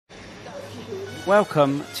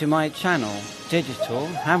Welcome to my channel, Digital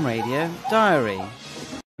Ham Radio Diary.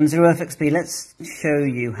 On ZeroFXP, let's show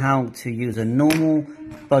you how to use a normal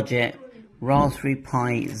budget Raspberry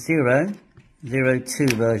Pi 02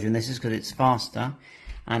 version. This is because it's faster,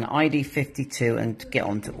 and ID-52, and to get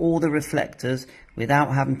onto all the reflectors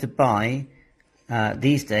without having to buy,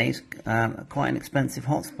 these days, quite an expensive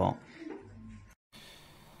hotspot.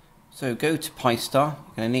 So go to Pistar.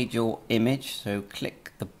 You're going to need your image, so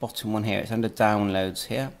click the bottom one here. It's under downloads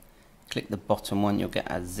here. Click the bottom one, you'll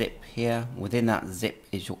get a zip here. Within that zip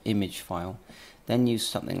is your image file. Then use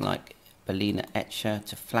something like Balena Etcher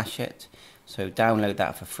to flash it. So download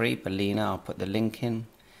that for free, Balena, I'll put the link in.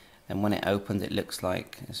 And when it opens, it looks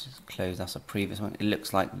like, let's just close, that's a previous one. It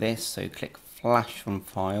looks like this, so click Flash from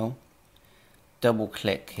File. Double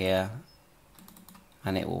click here,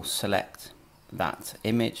 and it will select that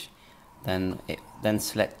image. Then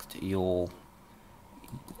select your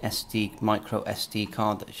micro SD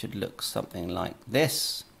card that should look something like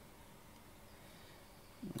this.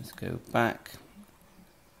 Let's go back.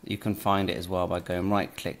 You can find it as well by going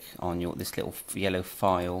right click on this little yellow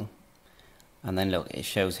file, and then look, it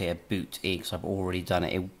shows here boot E, because I've already done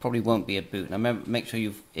it. It probably won't be a boot. Now remember, make sure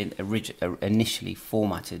you've initially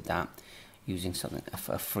formatted that using something,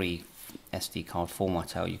 a free SD card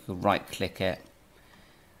formatter. You could right click it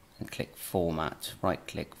and click format, right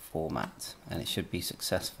click format, and it should be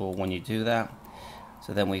successful when you do that.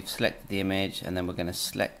 So then we've selected the image, and then we're going to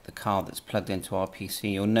select the card that's plugged into our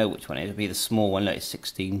PC. You'll know which one it will be. The small one, look, it's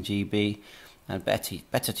 16 GB, and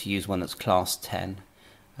better to use one that's class 10.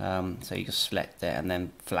 So you just select it and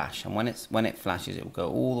then flash, and when it flashes, it will go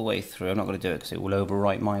all the way through. I'm not going to do it because it will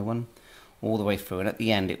overwrite my one, all the way through, and at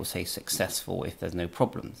the end it will say successful if there's no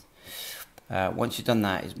problems. Once you've done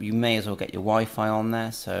that, you may as well get your Wi-Fi on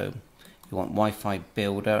there. So you want Wi-Fi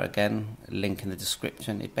Builder, again, link in the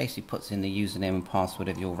description. It basically puts in the username and password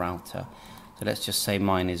of your router. So let's just say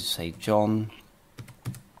mine is, say, John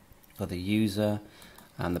for the user,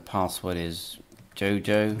 and the password is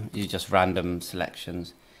Jojo. These are just random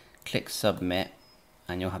selections. Click submit,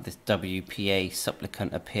 and you'll have this WPA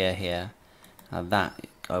supplicant appear here. Now that,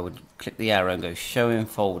 I would click the arrow and go show in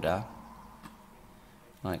folder,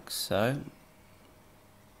 like so.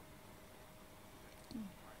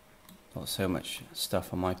 Got so much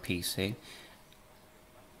stuff on my PC.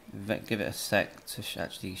 Give it a sec to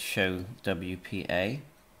actually show WPA.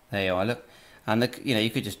 There you are, look. And you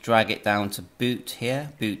could just drag it down to boot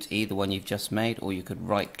here, boot E, the one you've just made, or you could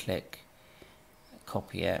right click,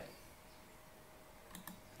 copy it,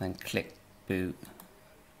 then click boot,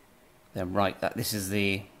 then this is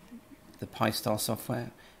the Pistar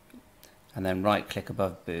software, and then right click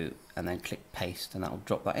above boot, and then click paste, and that will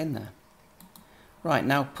drop that in there. Right,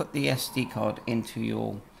 now put the SD card into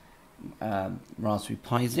your Raspberry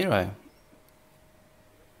Pi 0.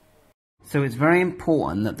 So it's very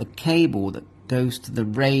important that the cable that goes to the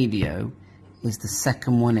radio is the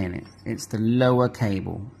second one in it. It's the lower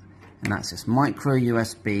cable, and that's just micro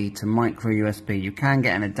USB to micro USB. You can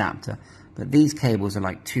get an adapter, but these cables are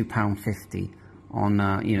like £2.50 on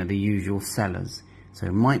the usual sellers.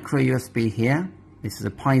 So micro USB here. This is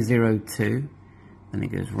a Pi 02. And it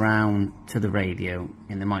goes round to the radio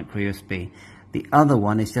in the micro USB. The other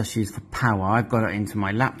one is just used for power. I've got it into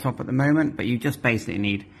my laptop at the moment, but you just basically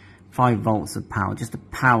need 5 volts of power just to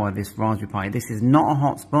power this Raspberry Pi. This is not a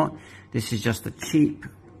hotspot. This is just a cheap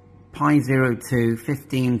Pi 02,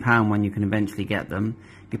 £15 when you can eventually get them.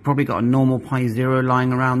 You've probably got a normal Pi 0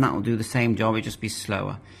 lying around. That will do the same job. It'll just be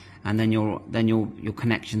slower, and then your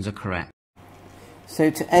connections are correct. So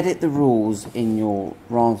to edit the rules in your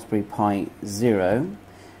Raspberry Pi 0,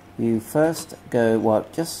 you first go, well,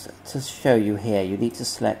 just to show you here, you need to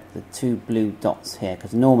select the 2 blue dots here,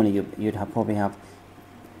 because normally you'd probably have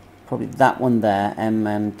that one there,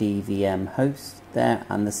 MMDVM host there,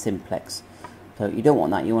 and the simplex. So you don't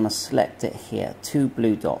want that, you want to select it here, 2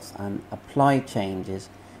 blue dots, and apply changes.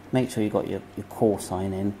 Make sure you've got your call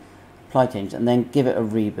sign in, apply changes, and then give it a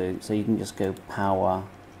reboot. So you can just go power,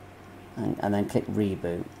 and then click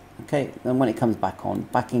reboot. Okay, then when it comes back on,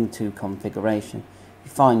 back into configuration,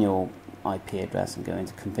 you find your IP address and go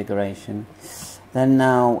into configuration. Then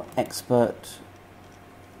now expert,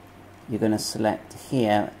 you're going to select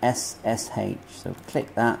here SSH, so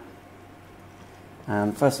click that,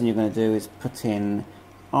 and first thing you're going to do is put in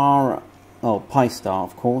Pistar,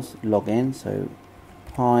 of course, log in, so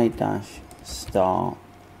pi-star,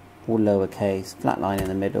 all lowercase, flat line in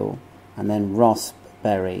the middle, and then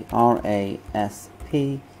Raspberry,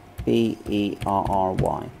 R-A-S-P-B-E-R-R-Y,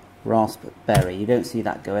 Raspberry. You don't see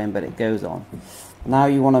that go in, but it goes on. Now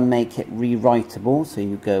you want to make it rewritable, so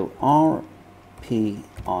you go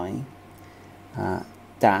RPI,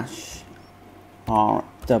 dash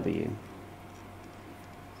RW,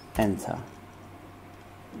 enter.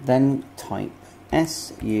 Then type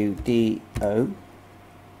sudo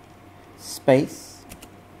space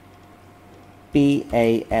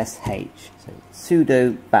bash, so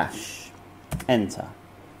sudo bash, enter.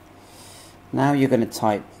 Now you're going to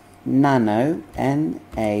type nano,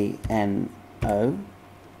 N-A-N-O,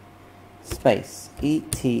 space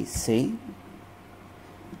etc.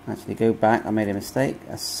 Actually, go back, I made a mistake.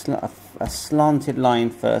 A slanted line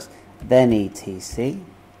first, then etc,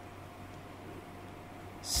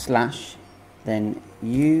 slash, then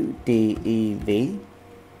udev,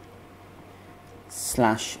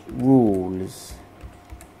 slash rules.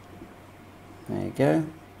 There you go.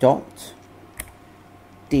 Dot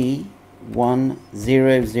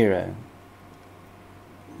D100.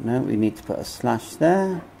 No, we need to put a slash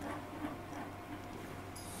there.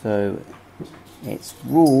 So it's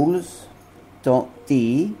rules dot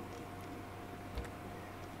D,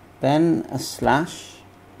 then a slash,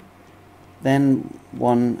 then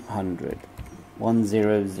 100,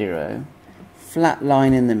 flat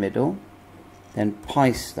line in the middle, then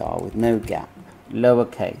Pistar with no gap,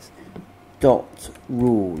 lowercase, dot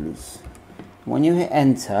rules. When you hit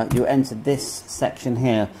enter, you enter this section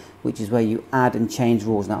here, which is where you add and change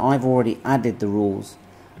rules. Now I've already added the rules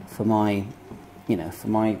for my, for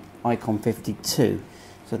my Icom 52.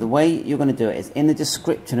 So the way you're going to do it is in the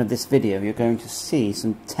description of this video, you're going to see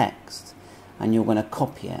some text, and you're going to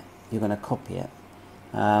copy it.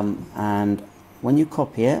 And when you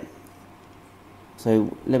copy it,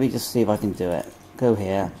 so let me just see if I can do it. Go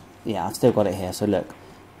here. Yeah, I've still got it here. So look,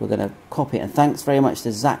 we're going to copy it. And thanks very much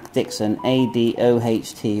to Zach Dixon,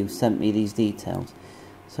 ADOHT, who sent me these details.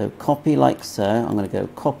 So copy like so. I'm going to go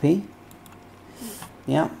copy.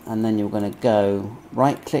 Yeah, and then you're going to go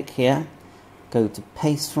right click here, go to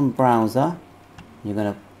paste from browser. You're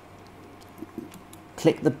going to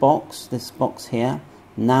click the box, this box here.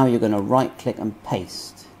 Now you're going to right click and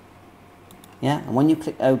paste. Yeah, and when you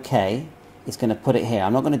click OK, it's going to put it here.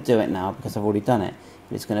 I'm not going to do it now because I've already done it,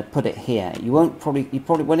 but it's going to put it here. You probably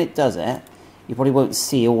when it does it, you probably won't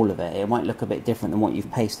see all of it. It might look a bit different than what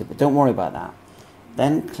you've pasted, but don't worry about that.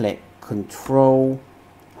 Then click Control,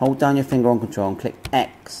 hold down your finger on Control and click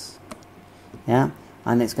X. Yeah,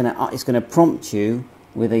 and it's gonna prompt you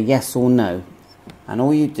with a yes or no. And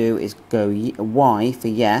all you do is go Y for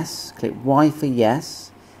yes, click Y for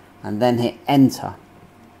yes, and then hit enter.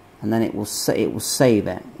 And then it will save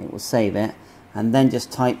it. And then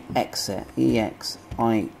just type exit,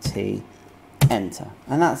 EXIT, enter.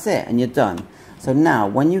 And that's it, and you're done. So now,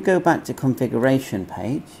 when you go back to configuration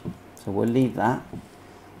page, so we'll leave that.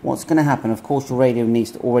 What's going to happen, of course, your radio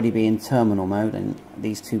needs to already be in terminal mode, and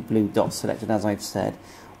these two blue dots selected, as I've said.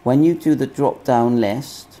 When you do the drop-down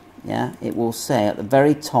list, yeah, it will say at the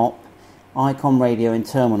very top, Icom radio in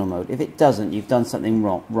terminal mode. If it doesn't, you've done something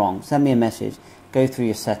wrong. Send me a message. Go through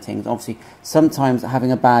your settings. Obviously, sometimes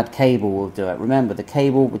having a bad cable will do it. Remember, the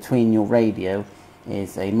cable between your radio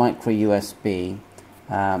is a micro USB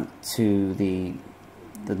to the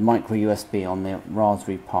micro USB on the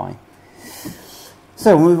Raspberry Pi.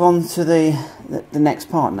 So we'll move on to the next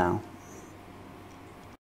part now.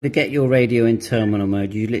 To get your radio in terminal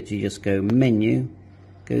mode, you literally just go menu,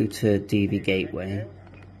 go to DV Gateway.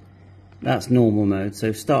 That's normal mode.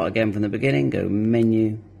 So start again from the beginning, go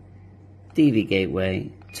menu, DV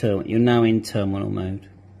Gateway, you're now in terminal mode.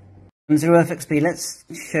 On 0FXB, let's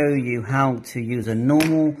show you how to use a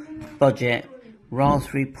normal budget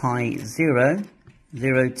Raspberry Pi 02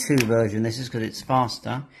 version. This is because it's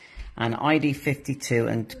faster. And ID-52,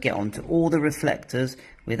 and to get onto all the reflectors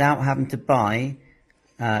without having to buy,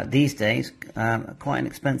 these days, quite an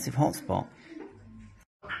expensive hotspot.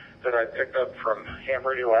 That I picked up from Ham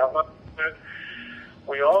Radio Outlet.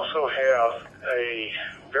 We also have a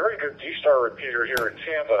very good D-Star repeater here in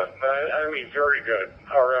Tampa. I mean very good,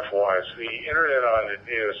 RF-wise. The internet on it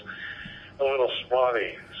is a little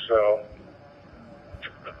spotty, so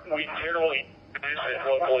we generally use it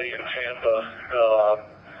locally in Tampa.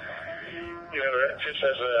 Just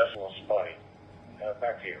as a little spotty.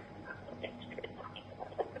 Back to you.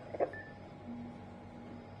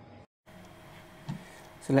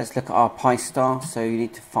 So let's look at our Pistar. So you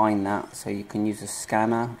need to find that. So you can use a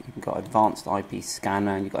scanner. You've got advanced IP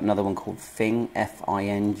scanner, and you've got another one called Fing,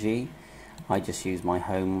 F-I-N-G. I just use my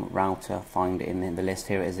home router. Find it in the list.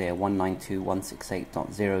 Here it is here,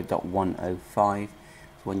 192.168.0.105.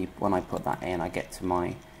 So when I put that in, I get to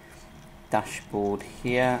my dashboard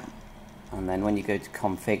here. And then when you go to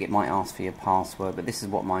config, it might ask for your password, but this is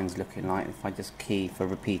what mine's looking like. If I just key for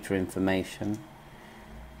repeater information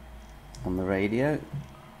on the radio,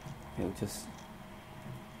 it'll just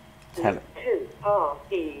Tell 2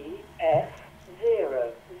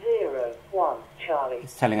 REF001 Charlie.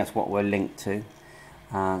 It's telling us what we're linked to.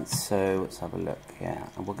 So let's have a look. Yeah,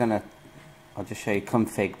 and we're gonna. I'll just show you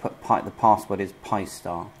config. Put the password is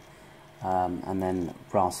Pistar, and then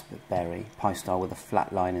Raspberry Pistar with a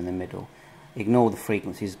flat line in the middle. Ignore the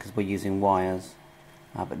frequencies because we're using wires.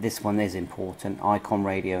 But this one is important. Icom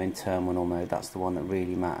radio in terminal mode. That's the one that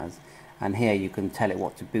really matters. And here you can tell it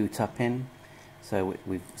what to boot up in. So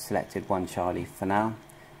we've selected 1 Charlie for now,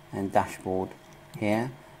 and dashboard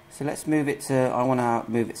here. So let's move it to, I want to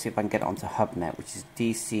move it, see if I can get it onto HubNet, which is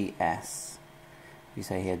DCS. You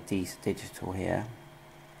say here digital here,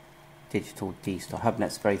 digital D-Star.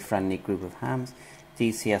 HubNet's a very friendly group of hams.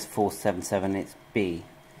 DCS 477, it's B,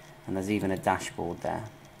 and there's even a dashboard there.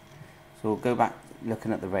 So we'll go back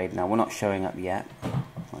looking at the radio now. We're not showing up yet.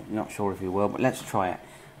 I'm not sure if we will, but let's try it.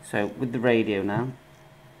 So with the radio now,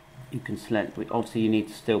 you can select, obviously you need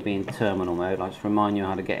to still be in terminal mode. I'll just remind you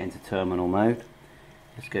how to get into terminal mode.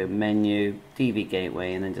 Just go menu, DV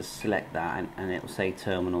gateway, and then just select that, and it will say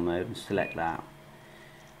terminal mode, and select that.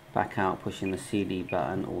 Back out, pushing the CD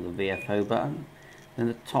button or the VFO button. Then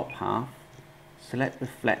the top half, select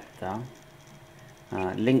reflector,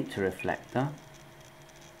 link to reflector,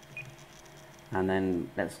 and then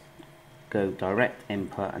let's go direct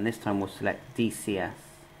input, and this time we'll select DCS.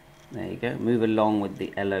 There you go, move along with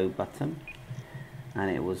the LO button, and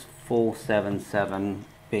it was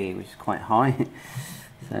 477B, which is quite high.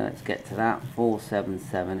 So let's get to that,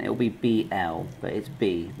 477, it'll be BL, but it's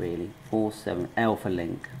B really, 47, L for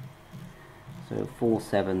link. So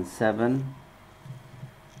 477,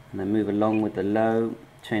 and then move along with the low,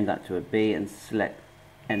 change that to a B and select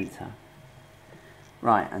enter.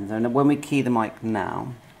 Right, and then when we key the mic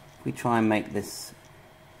now, if we try and make this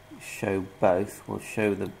show both, we'll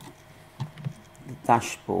show the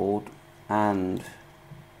dashboard and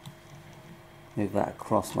move that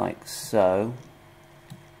across like so,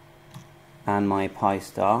 and my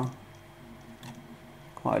Pistar.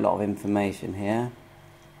 Quite a lot of information here.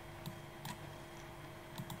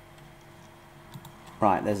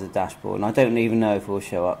 Right, there's the dashboard, and I don't even know if it will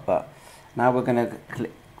show up, but now we're going to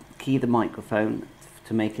key the microphone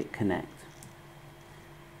to make it connect.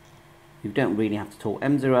 You don't really have to talk.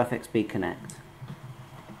 M0FXB connect.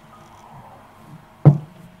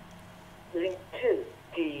 Link to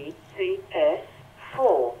DCS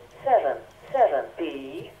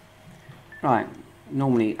 477B. Right,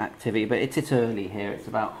 normally activity, but it's early here. It's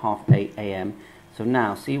about 8:30 AM. So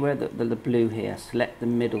now, see where the blue here, select the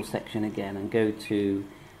middle section again and go to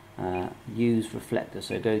use reflector.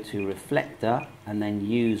 So go to reflector and then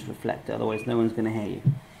use reflector, otherwise no one's going to hear you.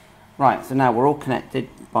 Right, so now we're all connected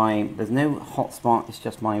by, there's no hotspot, it's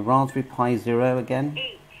just my Raspberry Pi 0 again.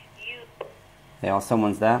 There are,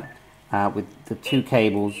 someone's there, with the 2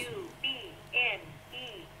 cables.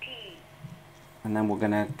 And then we're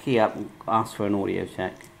going to key up and ask for an audio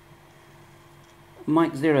check.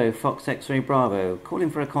 Mike 0, Fox X-Ray Bravo, calling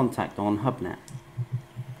for a contact on HubNet.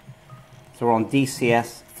 So we're on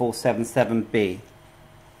DCS 477B.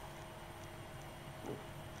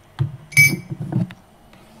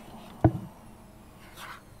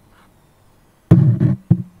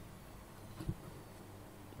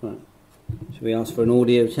 Right. Should we ask for an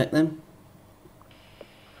audio check then?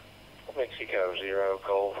 Mexico 0,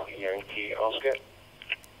 Golf Yankee Oscar.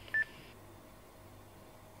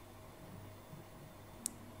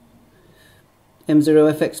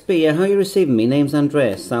 M0FXB, yeah, how are you receiving me? Name's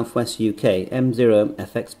Andreas, Southwest UK,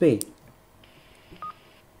 M0FXB.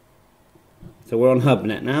 So we're on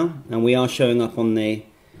HubNet now, and we are showing up on the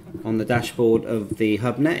dashboard of the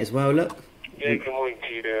HubNet as well, look. Yeah, good morning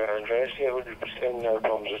to you, Andreas. Yeah, 100%, no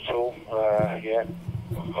problems at all. Yeah, yeah,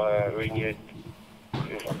 100%,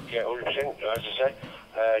 as I say.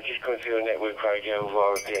 Just going through the network radio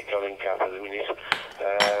via the Echo link app at the minute.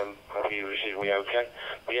 Hope you received me okay.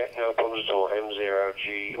 But yeah, no problems at all.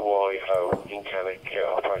 M0GYO in Canic,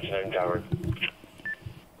 operator name Darren.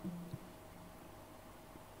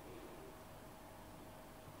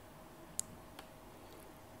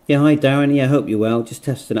 Yeah, hi Darren, yeah, hope you're well. Just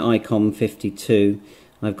testing an Icom 52.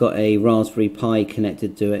 I've got a Raspberry Pi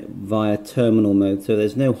connected to it via terminal mode, so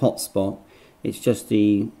there's no hotspot. It's just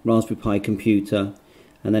the Raspberry Pi computer,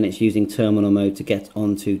 and then it's using terminal mode to get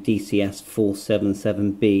onto DCS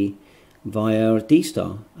 477B via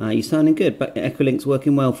D-Star. You're sounding good, but Echolink's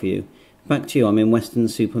working well for you. Back to you, I'm in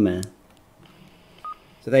Weston-super-Mare.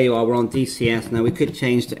 So there you are, we're on DCS. Now we could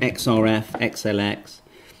change to XRF, XLX,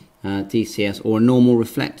 DCS, or a normal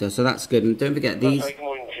reflector, so that's good. And don't forget, these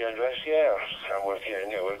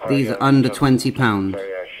are under £20.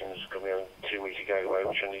 Variations coming on 2 meter gateway,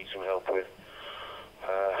 which I need some help with.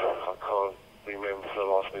 I can't remember for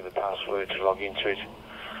the life of me the password to log into it.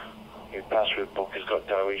 Your password book has got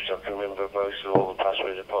damaged. I can remember most of all the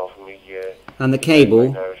passwords apart from the... And the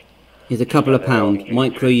cable is a couple of pounds,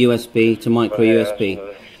 micro USB to micro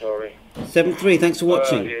USB. 7.3, thanks for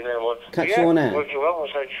watching. Catch you on air.